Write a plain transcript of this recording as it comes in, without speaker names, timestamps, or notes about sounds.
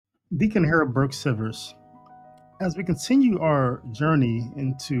Deacon Burke-Sivers, as we continue our journey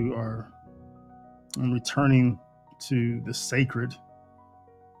into our returning to the sacred,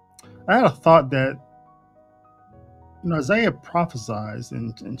 I had a thought that Isaiah prophesies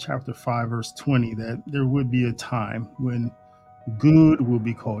in chapter 5, verse 20, that there would be a time when good will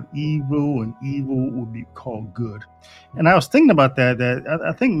be called evil and evil will be called good. And I was thinking about that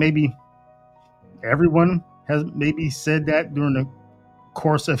I think maybe everyone has maybe said that during the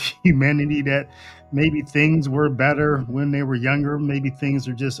course of humanity, that maybe things were better when they were younger. Maybe things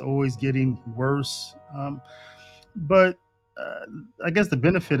are just always getting worse. But uh, I guess the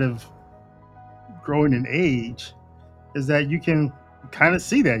benefit of growing in age is that you can kind of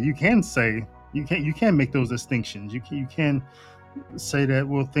see that. You can say you can make those distinctions. You can say that,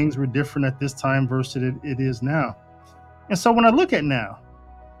 well, things were different at this time versus it is now. And so when I look at now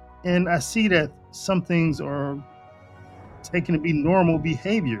and I see that some things are taken to be normal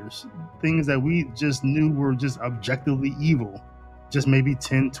behaviors, things that we just knew were just objectively evil, just maybe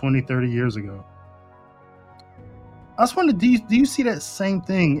 10, 20, 30 years ago. I was wondering, do you see that same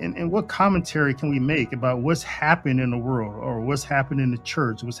thing? And what commentary can we make about what's happened in the world, or what's happened in the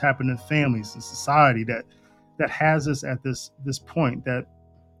church, what's happened in families and society that has us at this point that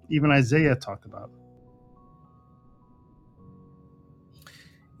even Isaiah talked about?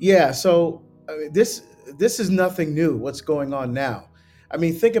 Yeah, so this is nothing new. What's going on now? I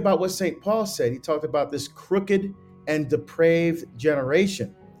mean, think about what St. Paul said. He talked about this crooked and depraved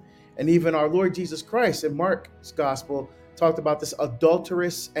generation, and even our Lord Jesus Christ in Mark's gospel talked about this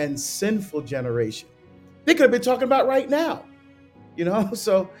adulterous and sinful generation. They could have been talking about right now, you know.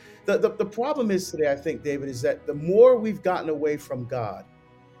 So the problem is today, I think, David, is that the more we've gotten away from God,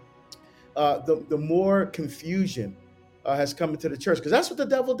 the more confusion has come into the church, because that's what the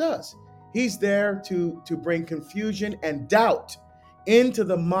devil does. He's there to bring confusion and doubt into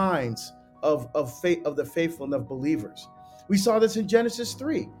the minds of the faithful and of believers. We saw this in Genesis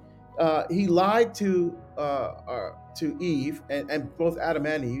 3. He lied to Eve, and both Adam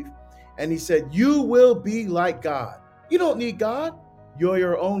and Eve, and he said, "You will be like God. You don't need God. You're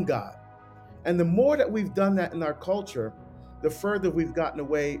your own God." And the more that we've done that in our culture, the further we've gotten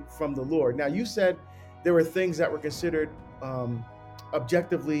away from the Lord. Now, you said there were things that were considered um,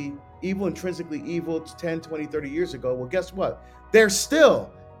 objectively evil, intrinsically evil 10, 20, 30 years ago. Well, guess what? They're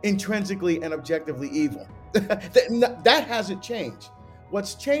still intrinsically and objectively evil. That hasn't changed.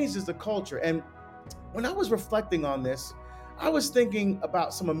 What's changed is the culture. And when I was reflecting on this, I was thinking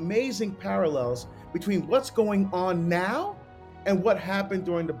about some amazing parallels between what's going on now and what happened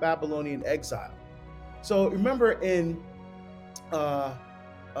during the Babylonian exile. So remember uh,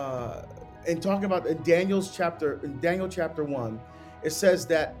 uh, in talking about in Daniel chapter 1, it says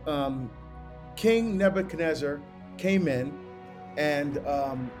that King Nebuchadnezzar came in, and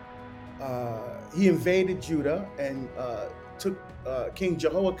he invaded Judah and took King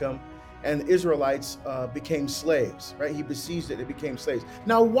Jehoiakim, and the Israelites became slaves, right? He besieged it, they became slaves.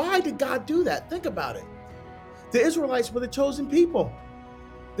 Now, why did God do that? Think about it. The Israelites were the chosen people.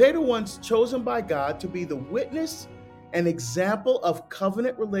 They're the ones chosen by God to be the witness and example of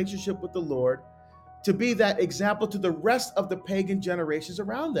covenant relationship with the Lord, to be that example to the rest of the pagan generations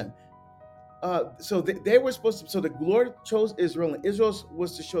around them. They were supposed to. So the Lord chose Israel, and Israel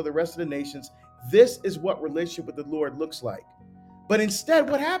was to show the rest of the nations this is what relationship with the Lord looks like. But instead,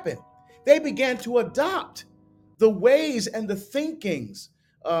 what happened? They began to adopt the ways and the thinkings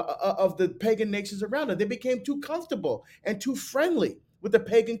of the pagan nations around them. They became too comfortable and too friendly with the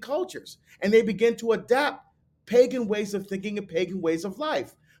pagan cultures, and they began to adapt pagan ways of thinking and pagan ways of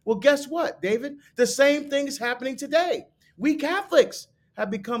life. Well, guess what, David? The same thing is happening today. We Catholics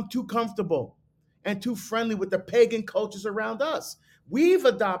have become too comfortable and too friendly with the pagan cultures around us. We've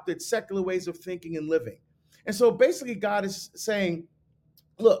adopted secular ways of thinking and living. And so basically, God is saying,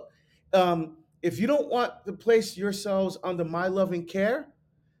 look, if you don't want to place yourselves under my loving care,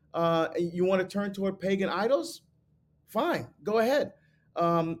 you want to turn toward pagan idols, fine, go ahead.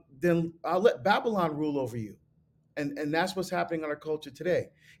 Then I'll let Babylon rule over you. And that's what's happening in our culture today.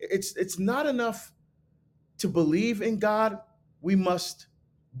 It's not enough to believe in God. We must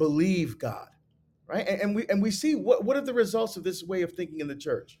believe God, right? And we see what are the results of this way of thinking in the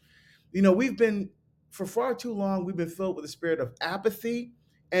church. You know, we've been for far too long, we've been filled with a spirit of apathy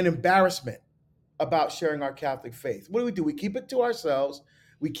and embarrassment about sharing our Catholic faith. What do? We keep it to ourselves.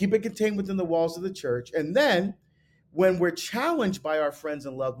 We keep it contained within the walls of the church. And then when we're challenged by our friends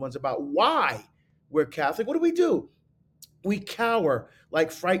and loved ones about why we're Catholic, what do? We cower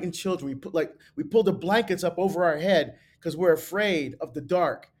like frightened children. We pull the blankets up over our head because we're afraid of the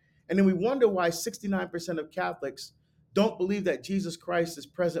dark. And then we wonder why 69% of Catholics don't believe that Jesus Christ is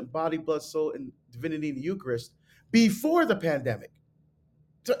present, body, blood, soul, and divinity in the Eucharist before the pandemic.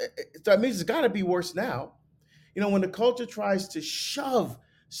 So that means it's got to be worse now. When the culture tries to shove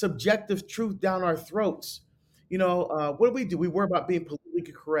subjective truth down our throats, what do? We worry about being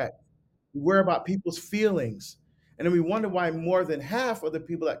politically correct. We worry about people's feelings. And then we wonder why more than half of the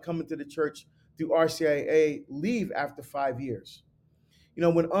people that come into the church through RCIA leave after 5 years.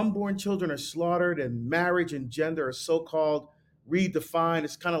 When unborn children are slaughtered and marriage and gender are so called redefined,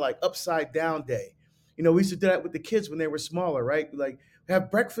 it's kind of like upside down day. We used to do that with the kids when they were smaller, right? Like have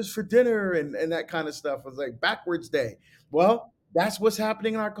breakfast for dinner and that kind of stuff. It was like backwards day. Well, that's what's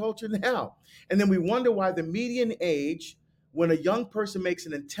happening in our culture now. And then we wonder why the median age, when a young person makes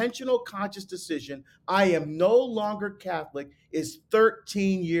an intentional, conscious decision, I am no longer Catholic, is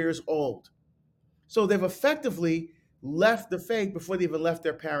 13 years old. So they've effectively left the faith before they even left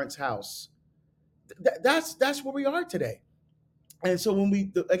their parents' house. That's where we are today. And so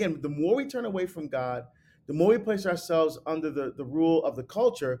again, the more we turn away from God, the more we place ourselves under the rule of the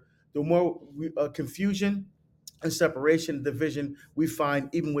culture, the more confusion and separation and division we find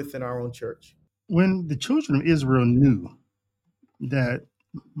even within our own church. When the children of Israel knew that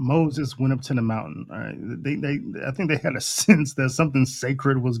Moses went up to the mountain, all right, I think they had a sense that something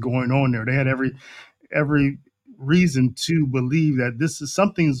sacred was going on there. They had every reason to believe that this is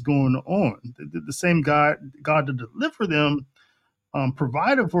something's going on. The same God to deliver them,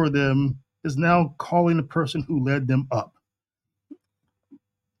 provided for them, is now calling the person who led them up.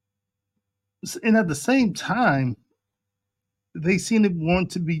 And at the same time, they seem to want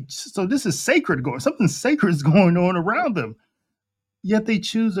to be, so this is sacred going, something sacred is going on around them. Yet they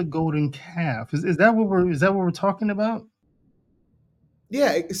choose a golden calf. Is that what we're talking about?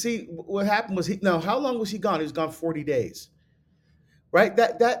 Yeah, see, what happened was now how long was he gone? He was gone 40 days. Right?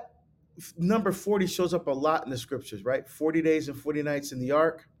 That number 40 shows up a lot in the scriptures, right? 40 days and 40 nights in the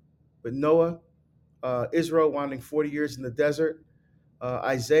ark with Noah, Israel wandering 40 years in the desert,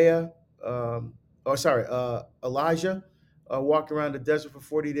 Isaiah, Elijah walking around the desert for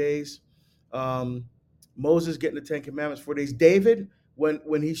 40 days, um, Moses getting the 10 Commandments 40 days, David,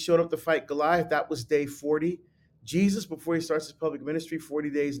 when he showed up to fight Goliath, that was day 40. Jesus, before he starts his public ministry, 40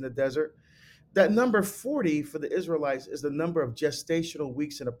 days in the desert. That number 40 for the Israelites is the number of gestational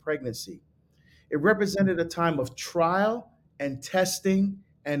weeks in a pregnancy. It represented a time of trial and testing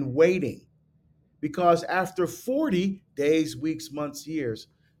and waiting. Because after 40 days, weeks, months, years,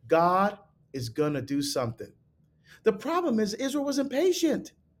 God is going to do something. The problem is Israel was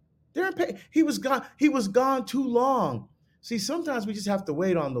impatient. He was gone. He was gone too long. See, sometimes we just have to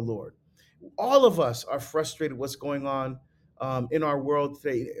wait on the Lord. All of us are frustrated what's going on in our world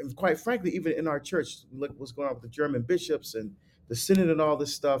today, and quite frankly, even in our church. Look what's going on with the German bishops and the synod and all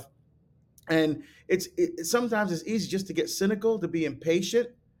this stuff. And sometimes it's easy just to get cynical, to be impatient,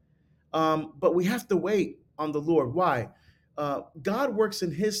 but we have to wait on the Lord. Why? God works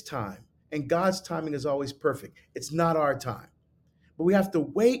in His time, and God's timing is always perfect. It's not our time. But we have to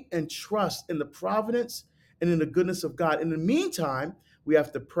wait and trust in the providence and in the goodness of God. In the meantime, we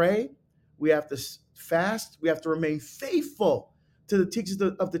have to pray, we have to fast, we have to remain faithful to the teachings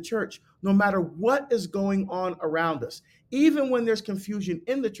of the church, no matter what is going on around us. Even when there's confusion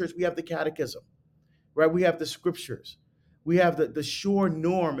in the church, we have the catechism, right? We have the scriptures. We have the sure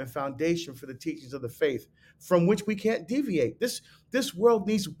norm and foundation for the teachings of the faith from which we can't deviate. This world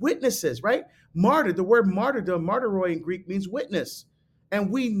needs witnesses, right? Martyr, the word martyrdom, martyroi in Greek means witness. And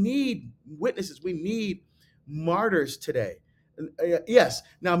we need witnesses. We need martyrs today. Yes,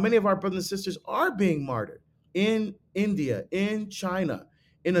 now many of our brothers and sisters are being martyred in India, in China,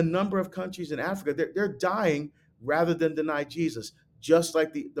 in a number of countries in Africa. They're dying rather than deny Jesus, just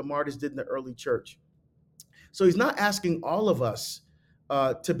like the martyrs did in the early church. So he's not asking all of us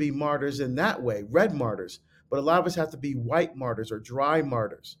to be martyrs in that way, red martyrs, but a lot of us have to be white martyrs or dry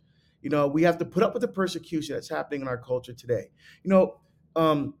martyrs. We have to put up with the persecution that's happening in our culture today.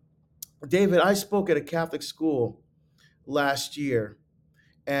 Um, David, I spoke at a Catholic school last year,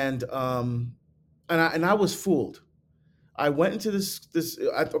 and I was fooled. I went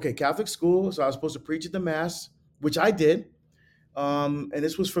into Catholic school, so I was supposed to preach at the mass, which I did. And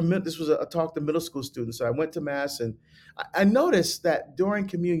this was a talk to middle school students. So I went to mass, and I noticed that during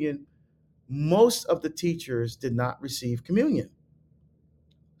communion, most of the teachers did not receive communion.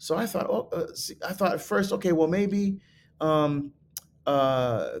 So I thought, I thought at first, okay, well maybe um,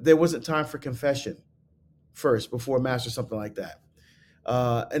 there wasn't time for confession first before mass or something like that.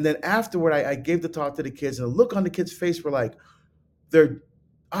 And then afterward, I gave the talk to the kids, and the look on the kids' face were like their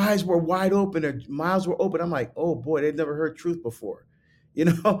eyes were wide open, their mouths were open. I'm like, oh boy, they've never heard truth before, you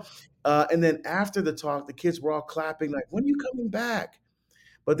know. And then after the talk, the kids were all clapping, like, "When are you coming back?"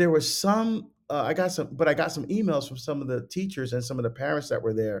 But there was some, I got some emails from some of the teachers and some of the parents that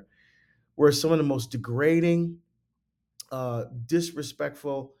were there, were some of the most degrading,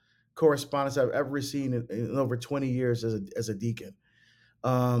 disrespectful correspondence I've ever seen in over 20 years as a deacon.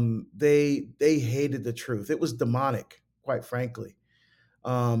 They hated the truth. It was demonic, quite frankly.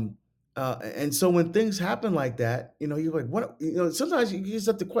 Um, and so when things happen like that, you're like, what? Sometimes you just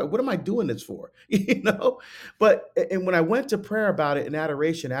have to question, what am I doing this for? But and when I went to prayer about it in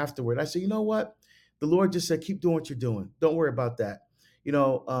adoration afterward, I said, you know what? The Lord just said, keep doing what you're doing. Don't worry about that.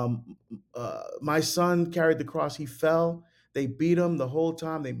 My son carried the cross. He fell. They beat him the whole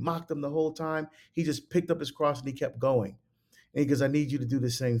time. They mocked him the whole time. He just picked up his cross and he kept going. And he goes, I need you to do the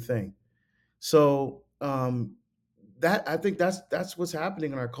same thing. So that I think that's what's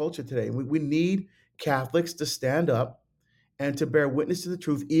happening in our culture today. We need Catholics to stand up and to bear witness to the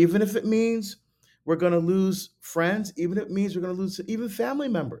truth, even if it means we're going to lose friends, even if it means we're going to lose even family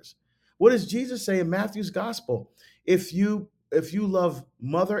members. What does Jesus say in Matthew's gospel? If you love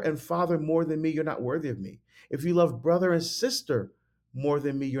mother and father more than me, you're not worthy of me. If you love brother and sister more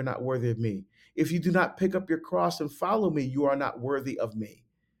than me, you're not worthy of me. If you do not pick up your cross and follow me, you are not worthy of me.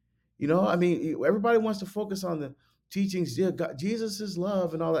 I mean, everybody wants to focus on the teachings. Yeah, God, Jesus is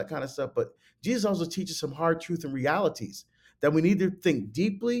love and all that kind of stuff. But Jesus also teaches some hard truth and realities that we need to think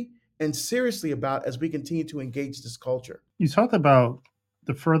deeply and seriously about as we continue to engage this culture. You talked about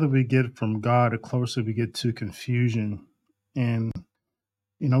the further we get from God, the closer we get to confusion. And,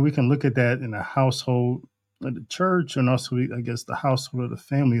 we can look at that in a household of the church and also, I guess, the household of the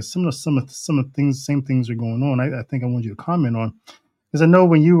family. Some of the things, same things are going on. I think I want you to comment on, because I know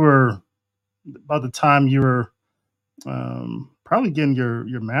when you were, about the time you were probably getting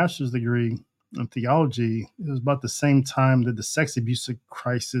your master's degree in theology, it was about the same time that the sex abuse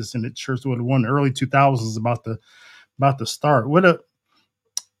crisis in the church, the one in the early 2000s, about to start. What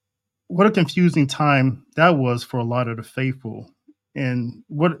a confusing time that was for a lot of the faithful, and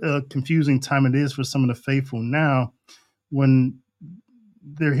what a confusing time it is for some of the faithful now, when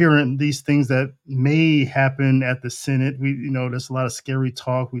they're hearing these things that may happen at the Senate. There's a lot of scary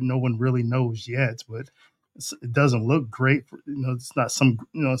talk. No one really knows yet, but it doesn't look great. It's not some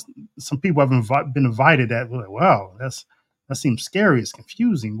people have been invited that we're like, wow, that seems scary. It's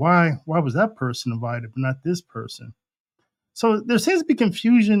confusing. Why was that person invited, but not this person? So there seems to be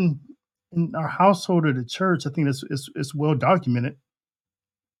confusion in our household or the church. I think it's well documented,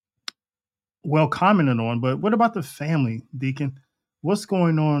 well commented on. But what about the family, Deacon? What's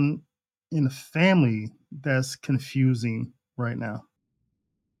going on in the family that's confusing right now?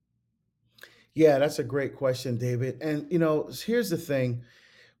 Yeah, that's a great question, David. And here's the thing: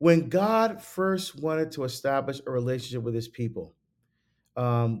 when God first wanted to establish a relationship with His people,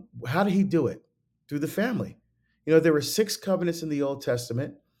 how did He do it? Through the family. There were six covenants in the Old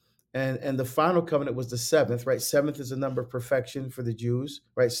Testament. And the final covenant was the seventh, right? Seventh is a number of perfection for the Jews,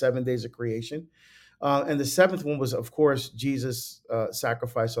 right? 7 days of creation. And the seventh one was, of course, Jesus'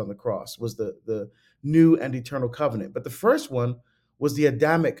 sacrifice on the cross, was the new and eternal covenant. But the first one was the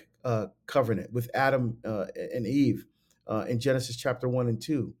Adamic covenant with Adam and Eve in Genesis chapter 1 and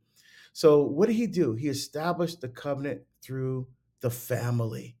 2. So what did He do? He established the covenant through the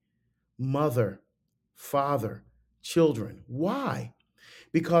family: mother, father, children. Why?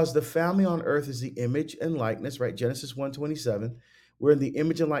 Because the family on earth is the image and likeness, right? Genesis 1:27. We're in the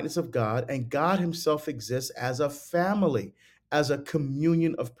image and likeness of God, and God Himself exists as a family, as a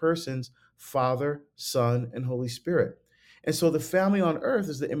communion of persons: Father, Son, and Holy Spirit. And so the family on earth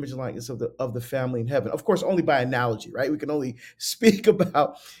is the image and likeness of the family in heaven. Of course, only by analogy, right? We can only speak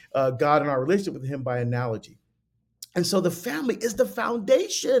about God and our relationship with Him by analogy. And so the family is the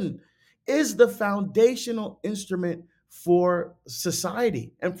foundational instrument for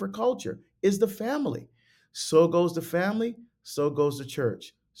society and for culture, is the family. So goes the family, so goes the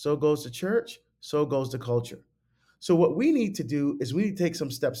church. So goes the church, so goes the culture. So what we need to do is we need to take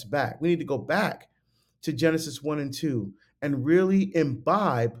some steps back. We need to go back to Genesis 1 and 2 and really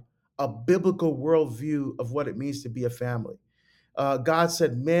imbibe a biblical worldview of what it means to be a family. God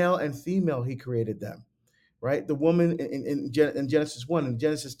said male and female, He created them, right? The woman in Genesis 1 and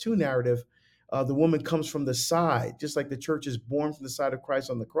Genesis 2 narrative, the woman comes from the side, just like the church is born from the side of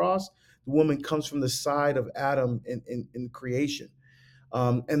Christ on the cross. The woman comes from the side of Adam in creation.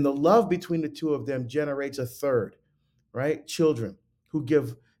 And the love between the two of them generates a third, right? Children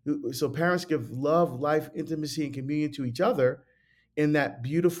so parents give love, life, intimacy, and communion to each other in that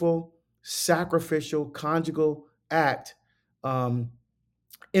beautiful, sacrificial, conjugal act, um,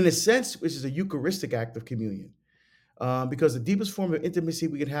 in a sense, which is a Eucharistic act of communion. because the deepest form of intimacy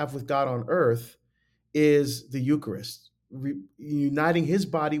we can have with God on earth is the Eucharist. Uniting his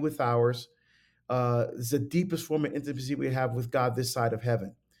body with ours is the deepest form of intimacy we have with God this side of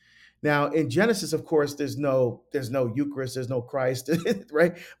heaven. Now, in Genesis, of course, there's no Eucharist, there's no Christ,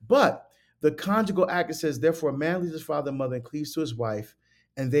 right? But the conjugal act, it says, therefore, a man leaves his father and mother and cleaves to his wife,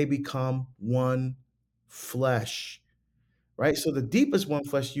 and they become one flesh, right? So the deepest one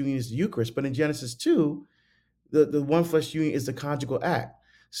flesh union is the Eucharist. But in Genesis 2, the one flesh union is the conjugal act.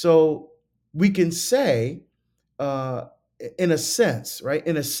 So we can say, uh, in a sense, right?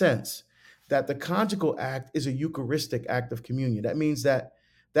 In a sense, that the conjugal act is a Eucharistic act of communion. That means that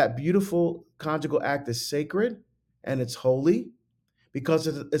that beautiful conjugal act is sacred and it's holy because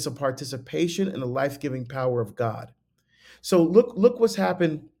it's a participation in the life-giving power of God. So look what's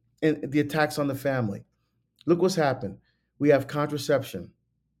happened in the attacks on the family. Look what's happened. We have contraception.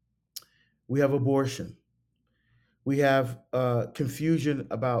 We have abortion. We have confusion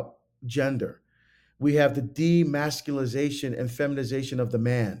about gender. We have the demasculization and feminization of the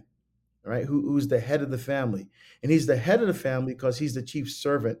man, right? Who's the head of the family. And he's the head of the family because he's the chief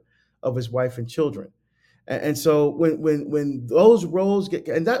servant of his wife and children. And so when those roles get,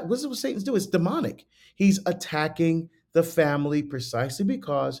 and that this is what Satan's do, it's demonic. He's attacking the family precisely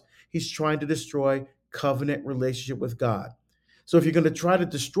because he's trying to destroy covenant relationship with God. So if you're going to try to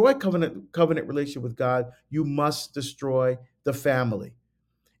destroy covenant relationship with God, you must destroy the family.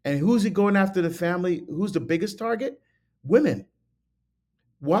 And who's he going after the family? Who's the biggest target? Women.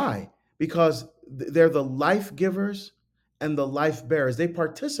 Why? Because they're the life givers and the life bearers. They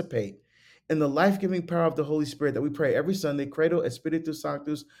participate in the life-giving power of the Holy Spirit that we pray every Sunday, Credo et Spiritus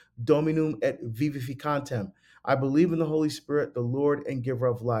Sanctus Dominum et Vivificantem. I believe in the Holy Spirit, the Lord and giver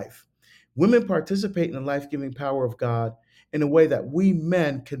of life. Women participate in the life-giving power of God in a way that we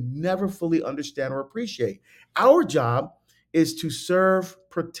men can never fully understand or appreciate. Our job is to serve,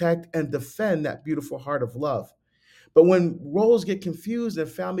 protect, and defend that beautiful heart of love. But when roles get confused and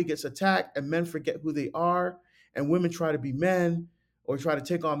family gets attacked and men forget who they are and women try to be men or try to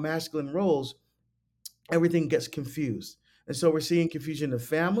take on masculine roles, everything gets confused. And so we're seeing confusion in the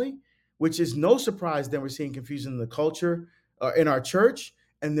family, which is no surprise then we're seeing confusion in the culture, in our church.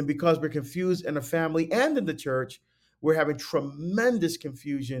 And then because we're confused in the family and in the church, we're having tremendous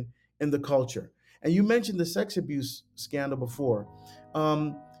confusion in the culture. And you mentioned the sex abuse scandal before.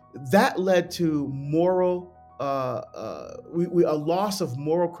 Um, that led to a loss of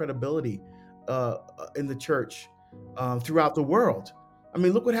moral credibility in the church throughout the world. I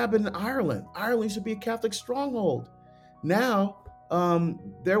mean, look what happened in Ireland. Ireland used to be a Catholic stronghold. Now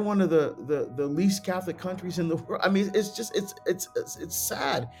they're one of the least Catholic countries in the world. I mean, it's just it's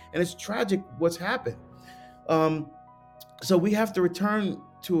sad and it's tragic what's happened. Um, so we have to return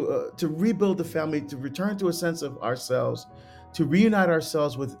to rebuild the family, to return to a sense of ourselves, to reunite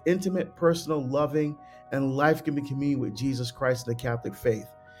ourselves with intimate, personal, loving, and life-giving communion with Jesus Christ and the Catholic faith.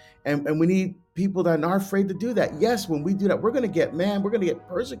 And we need people that are afraid to do that. Yes, when we do that, we're going to get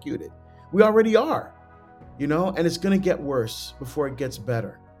persecuted. We already are, and it's going to get worse before it gets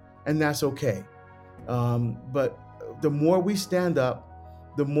better. And that's okay. But the more we stand up,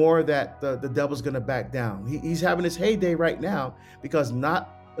 the more that the devil's going to back down. He's having his heyday right now because not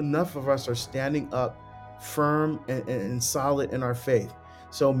enough of us are standing up firm and solid in our faith.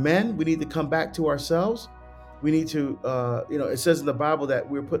 So men, we need to come back to ourselves. We need to, it says in the Bible that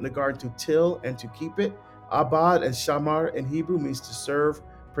we're put in the garden to till and to keep it. Abad and shamar in Hebrew means to serve,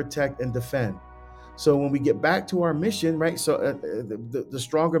 protect, and defend. So when we get back to our mission, right? So the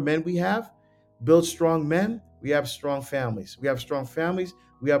stronger men we have, build strong men, we have strong families. We have strong families,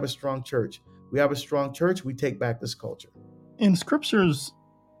 we have a strong church. We have a strong church, we take back this culture. In scriptures,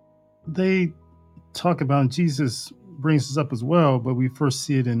 they talk about, Jesus brings this up as well, but we first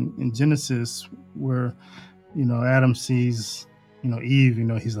see it in Genesis where, Adam sees, Eve,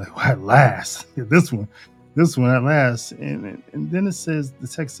 he's like, well, at last, this one at last. And then it says, the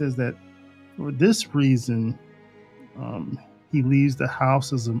text says that for this reason, he leaves the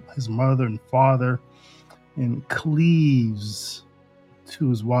house of his mother and father and cleaves to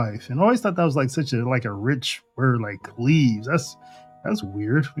his wife. And I always thought that was like such a rich word, like cleaves. That's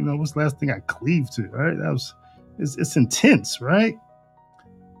weird. What's the last thing I cleaved to, right? It's intense, right?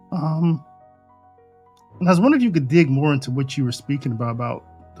 And I was wondering if you could dig more into what you were speaking about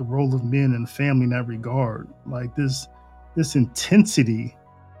the role of men in the family in that regard, like this intensity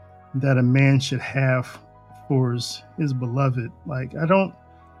that a man should have for his beloved. Like I don't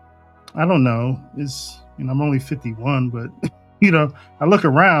know. I'm only 51, but I look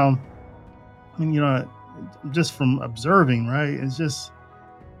around and just from observing, right? It's just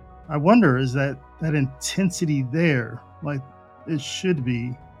I wonder, is that intensity there, like it should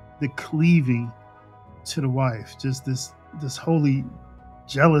be, the cleaving to the wife, just this holy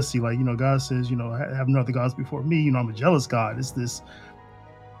jealousy, like, God says, have no other gods before me. I'm a jealous God. It's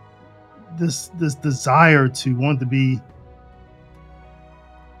this desire to want to be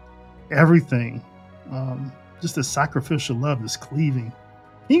everything, um, just a sacrificial love, this cleaving.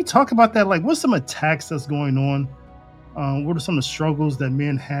 Can you talk about that? Like, what's some attacks that's going on? What are some of the struggles that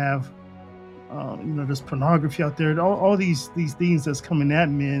men have? There's pornography out there. All these things that's coming at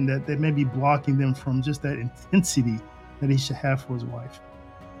men that may be blocking them from just that intensity that he should have for his wife.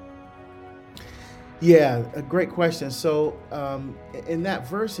 Yeah, a great question. So, in that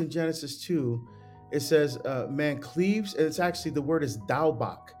verse in Genesis 2, it says, man cleaves, and it's actually the word is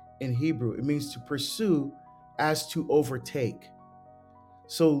dalbak in Hebrew. It means to pursue as to overtake.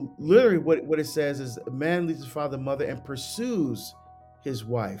 So, literally, what it says is a man leaves his father and mother and pursues his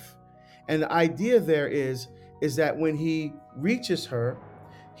wife. And the idea there is that when he reaches her,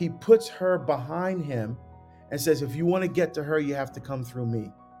 he puts her behind him and says, if you want to get to her, you have to come through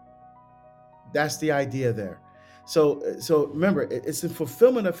me. That's the idea there. So remember, it's the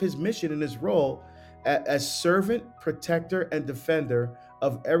fulfillment of his mission and his role as servant, protector, and defender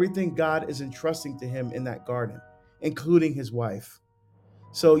of everything God is entrusting to him in that garden, including his wife.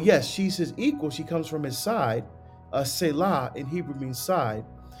 So yes, she's his equal. She comes from his side. Selah in Hebrew means side.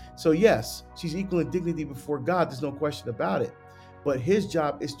 So yes, she's equal in dignity before God. There's no question about it. But his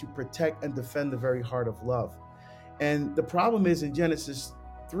job is to protect and defend the very heart of love. And the problem is in Genesis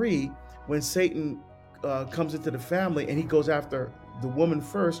 3, when Satan comes into the family and he goes after the woman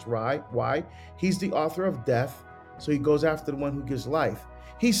first, right? Why? He's the author of death. So he goes after the one who gives life.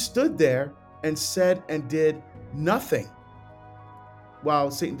 He stood there and said and did nothing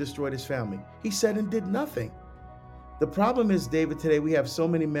while Satan destroyed his family. He said and did nothing. The problem is, David, today we have so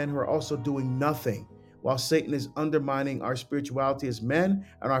many men who are also doing nothing while Satan is undermining our spirituality as men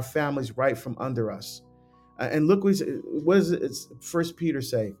and our families right from under us. And look what does it, it's First Peter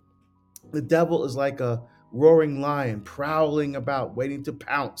say? The devil is like a roaring lion prowling about, waiting to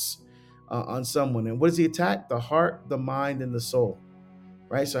pounce on someone. And what does he attack? The heart, the mind, and the soul.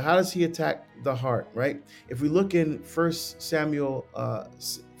 Right. So how does he attack the heart? Right. If we look in First Samuel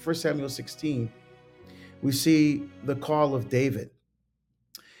 16, we see the call of David.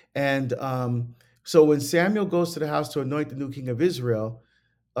 And so when Samuel goes to the house to anoint the new king of Israel,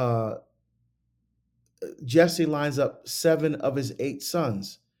 uh, Jesse lines up 7 of his 8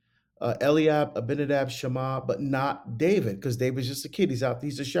 sons. Eliab, Abinadab, Shammah, but not David, because David's just a kid.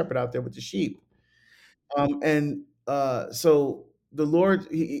 He's a shepherd out there with the sheep. So the Lord,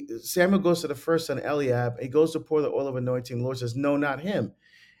 Samuel goes to the first son, Eliab. He goes to pour the oil of anointing. The Lord says, no, not him.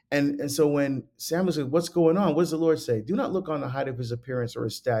 And so when Samuel said, what's going on? What does the Lord say? Do not look on the height of his appearance or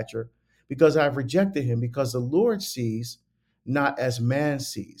his stature, because I've rejected him, because the Lord sees not as man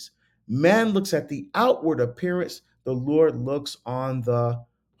sees. Man looks at the outward appearance, the Lord looks on the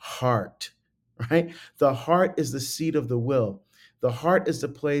heart, right? The heart is the seat of the will. The heart is the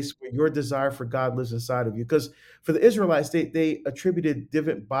place where your desire for God lives inside of you. Because for the Israelites, they attributed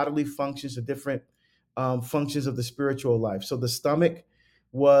different bodily functions to different functions of the spiritual life. So the stomach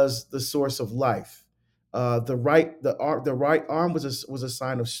was the source of life. The right arm was a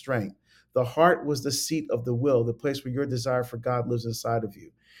sign of strength. The heart was the seat of the will, the place where your desire for God lives inside of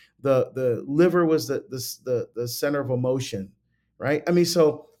you. The liver was the center of emotion, right? I mean,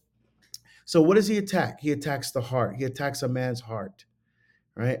 so what does he attack? He attacks the heart. He attacks a man's heart,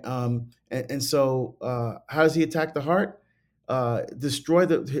 right? And so how does he attack the heart? Destroy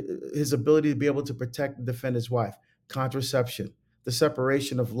his ability to be able to protect and defend his wife. Contraception, the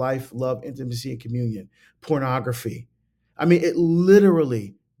separation of life, love, intimacy, and communion. Pornography. I mean, it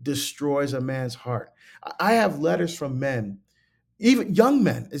literally destroys a man's heart. I have letters from men, even young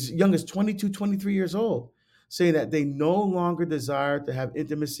men, as young as 22, 23 years old, saying that they no longer desire to have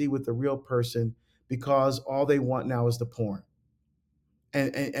intimacy with the real person because all they want now is the porn.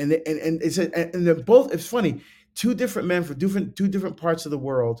 And it's and they're both. It's funny. Two different men from two different parts of the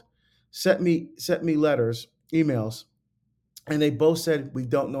world sent me letters, emails, and they both said we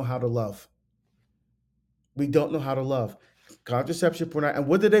don't know how to love. We don't know how to love. Contraception, porn, and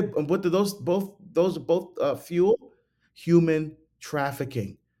what did they? And what did those both fuel? Human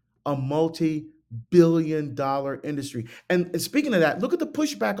trafficking, a multi-billion-dollar industry. And speaking of that, look at the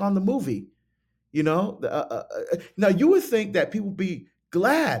pushback on the movie. Now you would think that people would be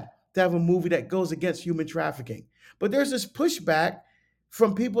glad to have a movie that goes against human trafficking, but there's this pushback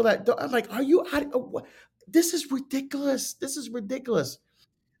from people that don't. I'm like, are you? This is ridiculous. This is ridiculous.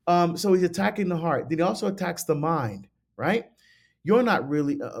 So he's attacking the heart. Then he also attacks the mind, right? You're not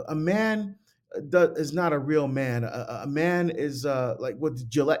really a man. Is not a real man. A man is like what the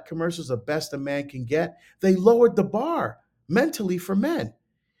Gillette commercials, the best a man can get. They lowered the bar mentally for men.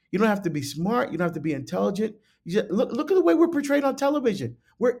 You don't have to be smart. You don't have to be intelligent. You just, look at the way we're portrayed on television.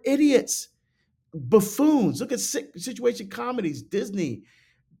 We're idiots, buffoons. Look at situation comedies, Disney,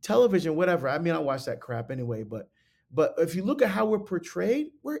 television, whatever. I mean, I watch that crap anyway, but if you look at how we're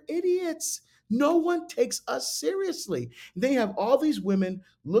portrayed, we're idiots. No one takes us seriously. And then you have all these women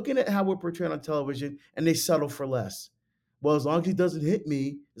looking at how we're portrayed on television and they settle for less. Well, as long as he doesn't hit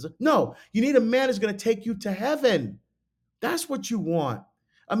me, it's like, no, you need a man who's going to take you to heaven. That's what you want.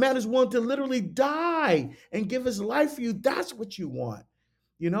 A man who's willing to literally die and give his life for you. That's what you want.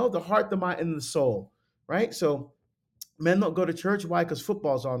 The heart, the mind, and the soul, right? So men don't go to church. Why? Because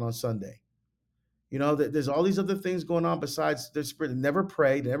football's on Sunday. There's all these other things going on besides their spirit. They never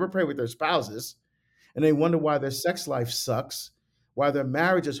pray with their spouses, and they wonder why their sex life sucks, why their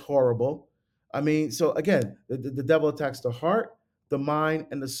marriage is horrible. I mean, so again, the devil attacks the heart, the mind,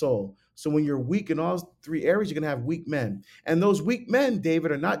 and the soul. So when you're weak in all three areas, you're going to have weak men. And those weak men,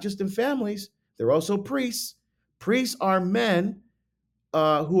 David, are not just in families, they're also priests. Priests are men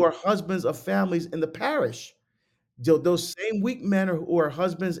who are husbands of families in the parish. Those same weak men who are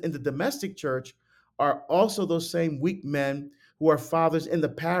husbands in the domestic church are also those same weak men who are fathers in the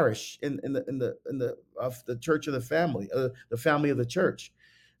parish, in the of the church of the family of the church.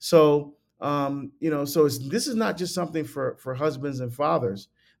 So this is not just something for husbands and fathers.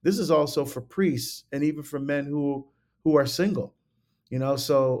 This is also for priests and even for men who are single.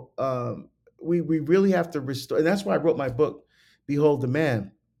 So we really have to restore, and that's why I wrote my book, Behold the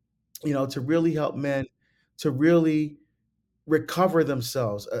Man. To really help men to really recover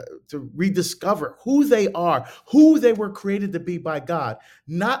themselves, to rediscover who they were created to be by God,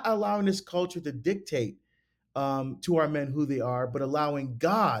 not allowing this culture to dictate to our men who they are, but allowing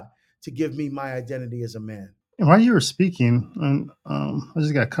God to give me my identity as a man. And while you were speaking, and I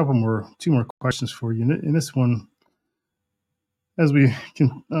just got two more questions for you. And this one, as you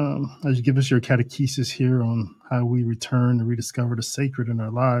give us your catechesis here on how we return and rediscover the sacred in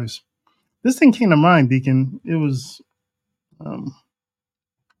our lives, this thing came to mind, Deacon. It was, um,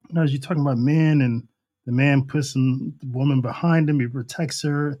 as you're talking about men and the man puts the woman behind him, he protects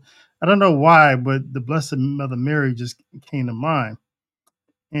her. I don't know why, but the Blessed Mother Mary just came to mind.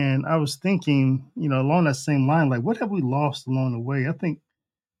 And I was thinking, along that same line, like, what have we lost along the way? I think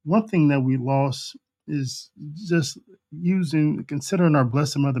one thing that we lost is just considering our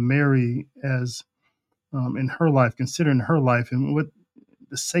Blessed Mother Mary as in her life, considering her life and what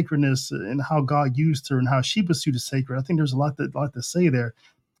the sacredness and how God used her and how she pursued the sacred. I think there's a lot to say there.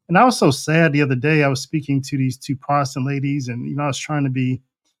 And I was so sad the other day. I was speaking to these two Protestant ladies, and I was trying to be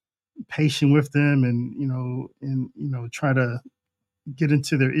patient with them, and try to get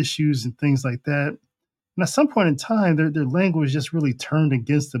into their issues and things like that. And at some point in time, their language just really turned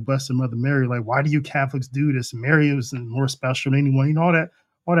against the Blessed Mother Mary. Like, why do you Catholics do this? Mary was more special than anyone. All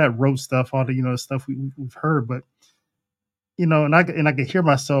that rote stuff, all the stuff we've heard. But and I could hear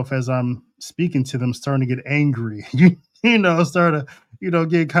myself as I'm speaking to them, starting to get angry. Start to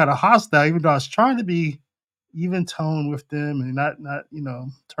get kind of hostile, even though I was trying to be even tone with them and not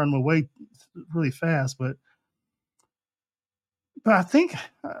turn them away really fast. But I think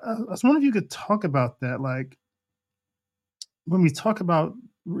I was wondering if you could talk about that, like when we talk about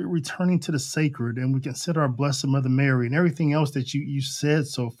returning to the sacred and we consider our Blessed Mother Mary and everything else that you said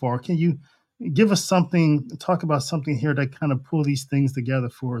so far. Can you give us something, talk about something here that kind of pull these things together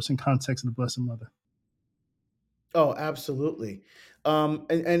for us in context of the Blessed Mother? Oh, absolutely.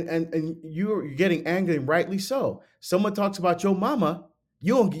 And you're getting angry, and rightly so. Someone talks about your mama,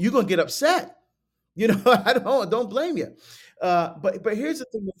 you're gonna get upset. I don't blame you. But here's the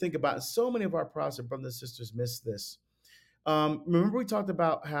thing to think about. So many of our Protestant brothers and sisters miss this. Remember we talked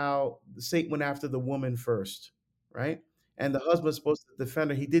about how Satan went after the woman first, right? And the husband's supposed to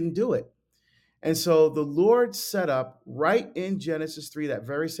defend her. He didn't do it. And so the Lord set up right in Genesis 3, that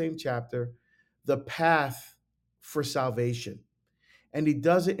very same chapter, the path for salvation. And he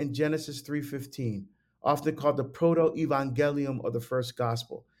does it in Genesis 3:15, often called the proto-evangelium, or the first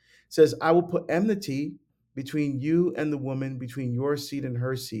gospel. It says, I will put enmity between you and the woman, between your seed and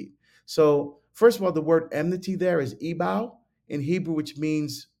her seed. So first of all, the word enmity there is ebal in Hebrew, which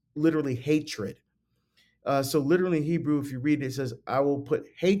means literally hatred. So literally in Hebrew, if you read it, it says, I will put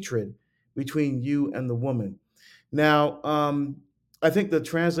hatred between you and the woman. Now, I think the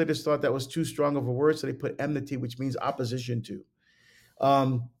translators thought that was too strong of a word, so they put enmity, which means opposition to.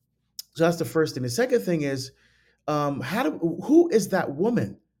 Um, so that's the first thing. The second thing is, who is that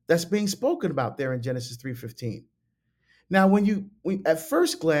woman that's being spoken about there in Genesis 3:15? Now, at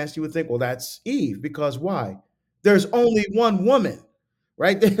first glance, you would think, well, that's Eve, because why? There's only one woman,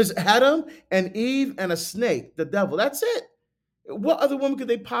 right? There's Adam and Eve and a snake, the devil. That's it. What other woman could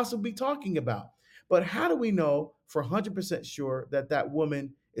they possibly be talking about? But how do we know for 100% sure that that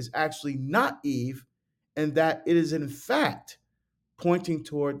woman is actually not Eve and that it is in fact pointing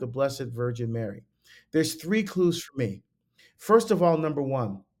toward the Blessed Virgin Mary? There's three clues for me. First of all, number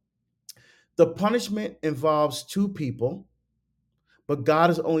one, the punishment involves two people, but God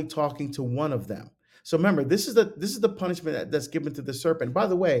is only talking to one of them. So remember, this is the punishment that's given to the serpent. By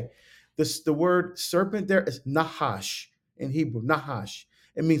the way, the word serpent there is nahash in Hebrew. Nahash.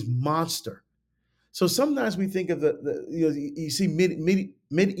 It means monster. So sometimes we think of you see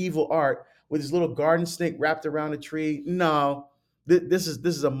medieval art with this little garden snake wrapped around a tree. No, this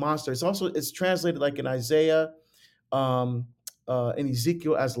is a monster. It's translated like in Isaiah, in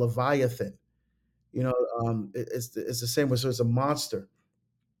Ezekiel as Leviathan. You know, it's the same way. So it's a monster.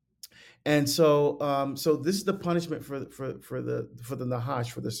 And so this is the punishment for the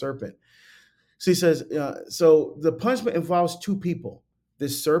Nahash, for the serpent. So he says, so the punishment involves two people: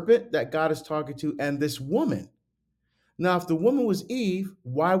 this serpent that God is talking to, and this woman. Now, if the woman was Eve,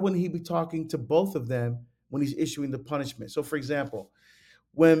 why wouldn't he be talking to both of them when he's issuing the punishment? So, for example,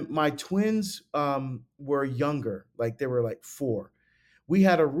 when my twins were younger, like they were like 4, we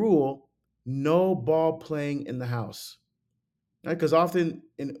had a rule: no ball playing in the house. Right? Because often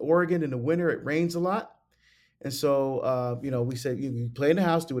in Oregon in the winter it rains a lot, and so we said you play in the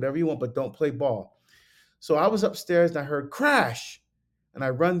house, do whatever you want, but don't play ball. So I was upstairs and I heard crash, and I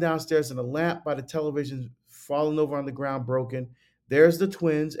run downstairs and the lamp by the television falling over on the ground, broken. There's the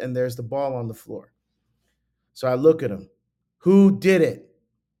twins and there's the ball on the floor. So I look at them. Who did it?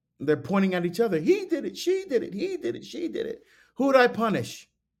 They're pointing at each other. He did it. She did it. He did it. She did it. Who did I punish?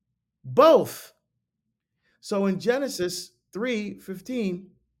 Both. So in Genesis 3:15,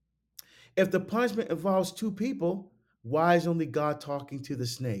 if the punishment involves two people, why is only God talking to the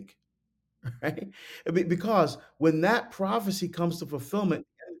snake? Right? Because when that prophecy comes to fulfillment,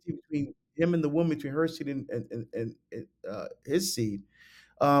 between him and the woman, between her seed and his seed,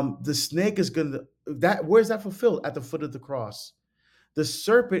 the snake is going to that. Where's that fulfilled? At the foot of the cross. The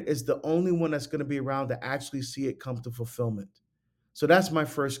serpent is the only one that's going to be around to actually see it come to fulfillment. So that's my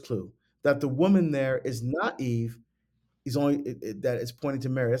first clue, that the woman there is not Eve. He's only that it's pointing to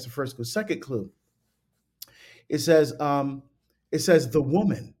Mary. That's the first clue. Second clue, it says the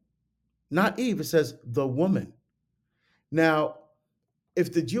woman, not Eve. It says the woman. Now,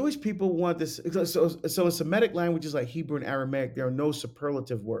 if the Jewish people want this, so in Semitic languages like Hebrew and Aramaic, there are no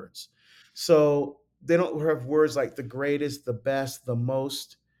superlative words. So they don't have words like the greatest, the best, the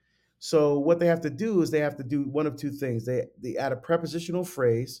most. So what they have to do is they have to do one of two things. They add a prepositional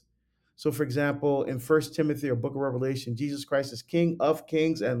phrase. So for example, in First Timothy or Book of Revelation, Jesus Christ is King of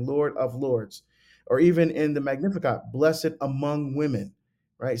kings and Lord of lords. Or even in the Magnificat, blessed among women,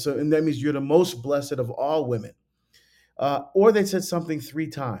 right? So and that means you're the most blessed of all women. Or they said something three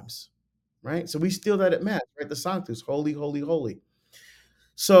times, right? So we steal that at Mass, right? The Sanctus, holy, holy, holy.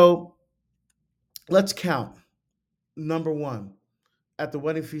 So let's count. Number one, at the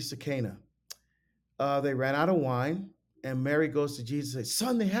wedding feast of Cana, they ran out of wine, and Mary goes to Jesus and says,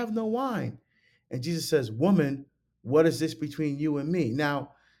 Son, they have no wine. And Jesus says, Woman, what is this between you and me?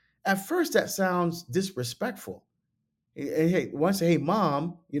 Now, at first, that sounds disrespectful. Hey, once say, hey,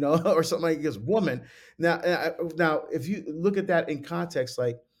 mom, or something like this, woman. Now, if you look at that in context,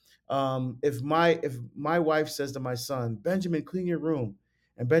 like if my wife says to my son, Benjamin, clean your room,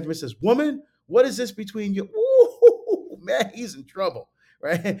 and Benjamin says, woman, what is this between you? Ooh, man, he's in trouble,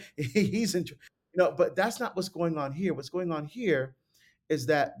 right? He's in, but that's not what's going on here. What's going on here is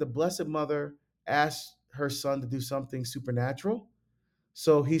that the Blessed Mother asked her son to do something supernatural,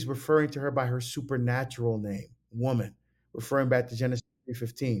 so he's referring to her by her supernatural name, woman, referring back to Genesis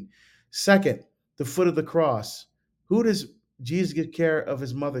 3:15. Second, the foot of the cross. Who does Jesus give care of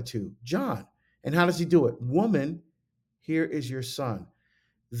his mother to? John. And how does he do it? Woman, here is your son.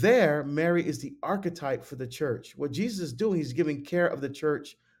 There, Mary is the archetype for the church. What Jesus is doing, he's giving care of the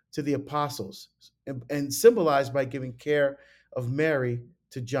church to the apostles and symbolized by giving care of Mary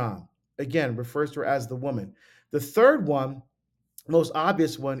to John. Again, refers to her as the woman. The third one, most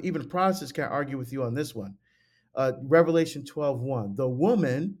obvious one, even Protestants can't argue with you on this one. Revelation 12:1. The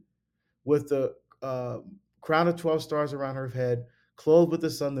woman with the crown of 12 stars around her head, clothed with the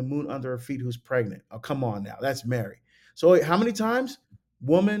sun, the moon under her feet, who's pregnant. Oh, come on now. That's Mary. So wait, how many times?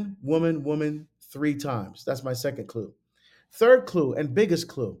 Woman, woman, woman, 3 times. That's my second clue. Third clue and biggest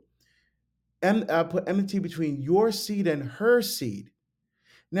clue. Put enmity between your seed and her seed.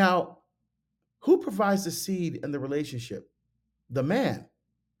 Now, Who provides the seed in the relationship? The man.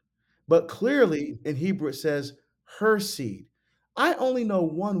 But clearly in Hebrew it says her seed. I only know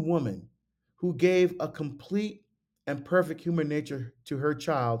one woman who gave a complete and perfect human nature to her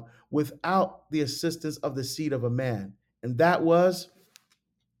child without the assistance of the seed of a man. And that was,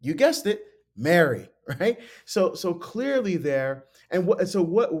 you guessed it, Mary, right? So clearly there, and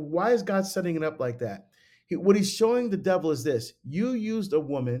why is God setting it up like that? What he's showing the devil is this: you used a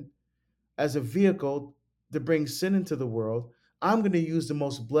woman as a vehicle to bring sin into the world. I'm going to use the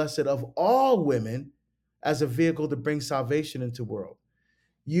most blessed of all women as a vehicle to bring salvation into the world.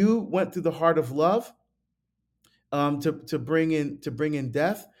 You went through the heart of love, to bring in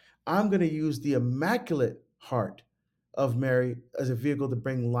death. I'm going to use the immaculate heart of Mary as a vehicle to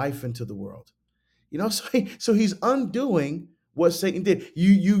bring life into the world. So he's undoing what Satan did.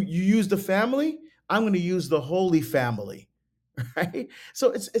 You use the family. I'm going to use the holy family, right?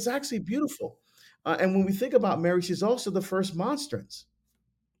 So it's actually beautiful. And when we think about Mary, she's also the first monstrance,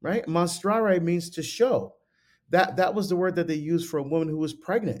 right? Monstrare means to show. That was the word that they used for a woman who was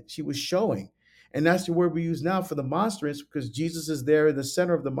pregnant. She was showing. And that's the word we use now for the monstrance, because Jesus is there in the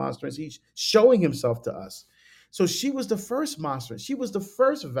center of the monstrance. He's showing himself to us. So she was the first monstrance. She was the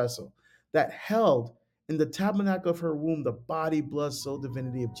first vessel that held in the tabernacle of her womb the body, blood, soul,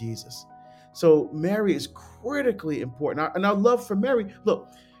 divinity of Jesus. So Mary is critically important. And our love for Mary, look,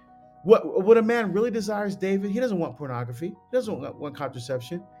 what a man really desires, David, he doesn't want pornography. He doesn't want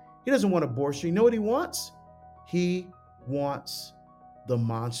contraception. He doesn't want abortion. You know what he wants? He wants the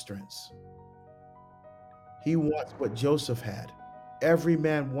monstrance. He wants what Joseph had. Every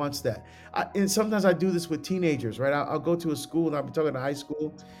man wants that. And sometimes I do this with teenagers, right? I'll go to a school, and I'll be talking to high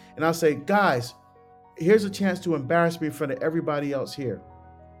school, and I'll say, guys, here's a chance to embarrass me in front of everybody else here.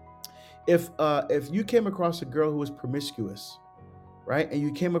 If you came across a girl who was promiscuous, right? And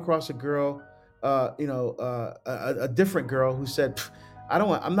you came across a girl, a different girl who said,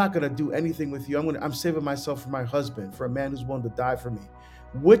 I'm not going to do anything with you. I'm saving myself for my husband, for a man who's willing to die for me.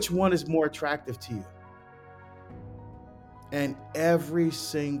 Which one is more attractive to you? And every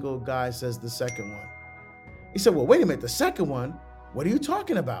single guy says the second one. He said, well, wait a minute, the second one? What are you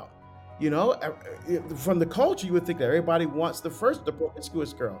talking about? From the culture, you would think that everybody wants the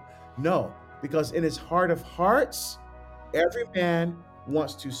promiscuous girl. No, because in his heart of hearts, every man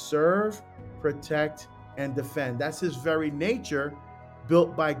wants to serve, protect, and defend. That's his very nature,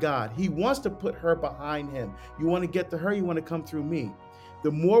 built by God. He wants to put her behind him. You want to get to her, you want to come through me.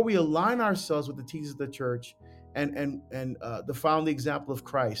 The more we align ourselves with the teachings of the church and the following the example of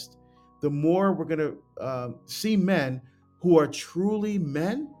Christ, the more we're going to see men who are truly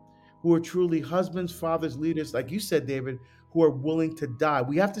men, who are truly husbands, fathers, leaders, like you said, David, who are willing to die.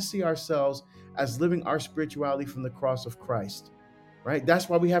 We have to see ourselves as living our spirituality from the cross of Christ, right? That's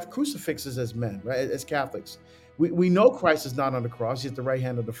why we have crucifixes as men, right? As Catholics. We know Christ is not on the cross. He's at the right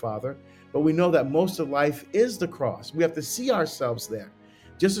hand of the Father, but we know that most of life is the cross. We have to see ourselves there.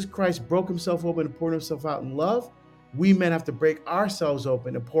 Just as Christ broke himself open and poured himself out in love, we men have to break ourselves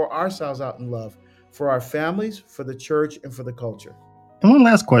open and pour ourselves out in love for our families, for the church, and for the culture. And one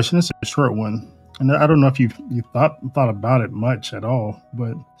last question. It's a short one, and I don't know if you thought about it much at all,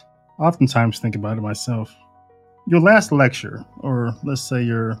 but I oftentimes think about it myself. Your last lecture, or let's say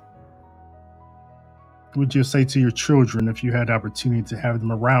would you say to your children, if you had the opportunity to have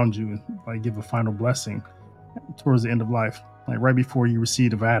them around you and like give a final blessing towards the end of life, like right before you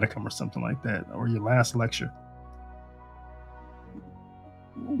receive the Vatican or something like that, or your last lecture,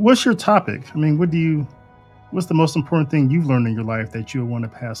 what's your topic? I mean, what's the most important thing you've learned in your life that you want to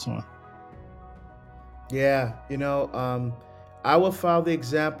pass on? Yeah, I will follow the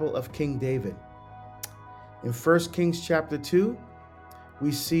example of King David. In 1 Kings chapter 2,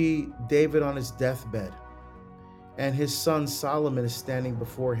 we see David on his deathbed, and his son Solomon is standing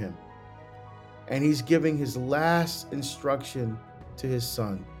before him. And he's giving his last instruction to his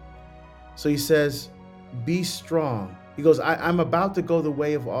son. So he says, be strong. He goes, I'm about to go the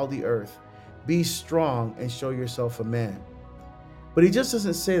way of all the earth. Be strong and show yourself a man. But he just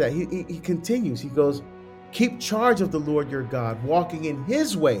doesn't say that. He continues. He goes, keep charge of the Lord your God, walking in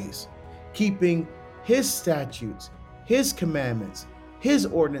his ways, keeping his statutes, his commandments, his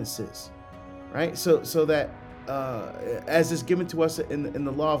ordinances, right? So that as is given to us in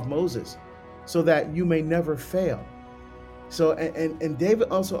the law of Moses, so that you may never fail. So and David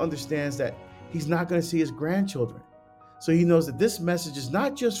also understands that he's not going to see his grandchildren. So he knows that this message is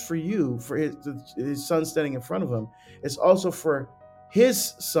not just for you, for his son standing in front of him. It's also for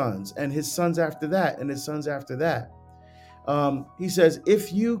his sons and his sons after that and his sons after that. He says,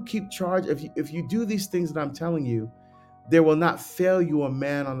 if you keep charge, if you do these things that I'm telling you, there will not fail you a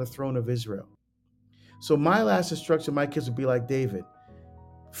man on the throne of Israel. So my last instruction to my kids would be like David.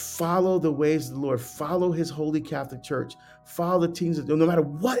 Follow the ways of the Lord. Follow his holy Catholic Church. Follow the teachings. No matter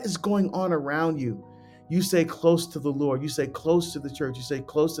what is going on around you, you stay close to the Lord. You stay close to the church. You stay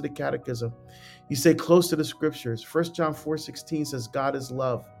close to the catechism. You stay close to the scriptures. 1 John 4:16 says, God is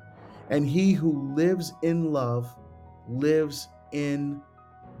love. And he who lives in love lives in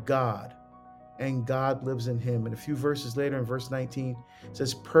God. And God lives in him. And a few verses later in verse 19, it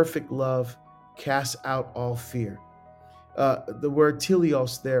says, perfect love casts out all fear. The word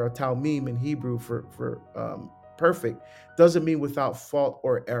teleos there, or talmim in Hebrew for perfect, doesn't mean without fault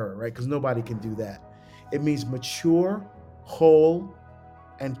or error, right? Because nobody can do that. It means mature, whole,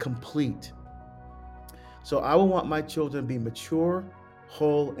 and complete. So I will want my children to be mature,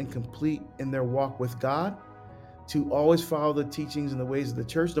 whole, and complete in their walk with God, to always follow the teachings and the ways of the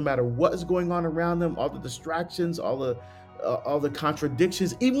church, no matter what is going on around them, all the distractions, all the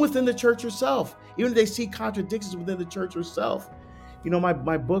contradictions, even within the church herself. Even if they see contradictions within the church herself. You know,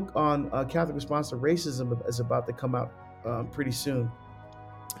 my book on Catholic response to racism is about to come out pretty soon.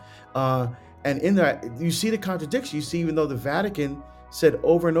 And in that, you see the contradiction. You see, even though the Vatican said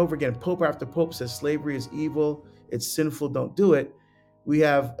over and over again, Pope after Pope says slavery is evil, it's sinful, don't do it. We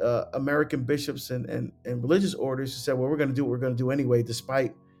have American bishops and religious orders who said, well, we're going to do what we're going to do anyway,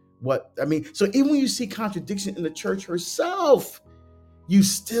 despite what, I mean, so even when you see contradiction in the church herself, you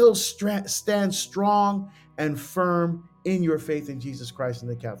still stand strong and firm in your faith in Jesus Christ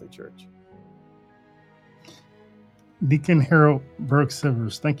and the Catholic Church. Deacon Harold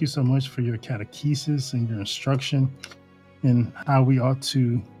Burke-Sivers, thank you so much for your catechesis and your instruction in how we ought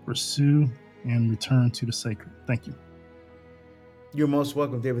to pursue and return to the sacred. Thank you. You're most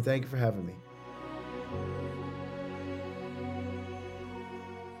welcome, David. Thank you for having me.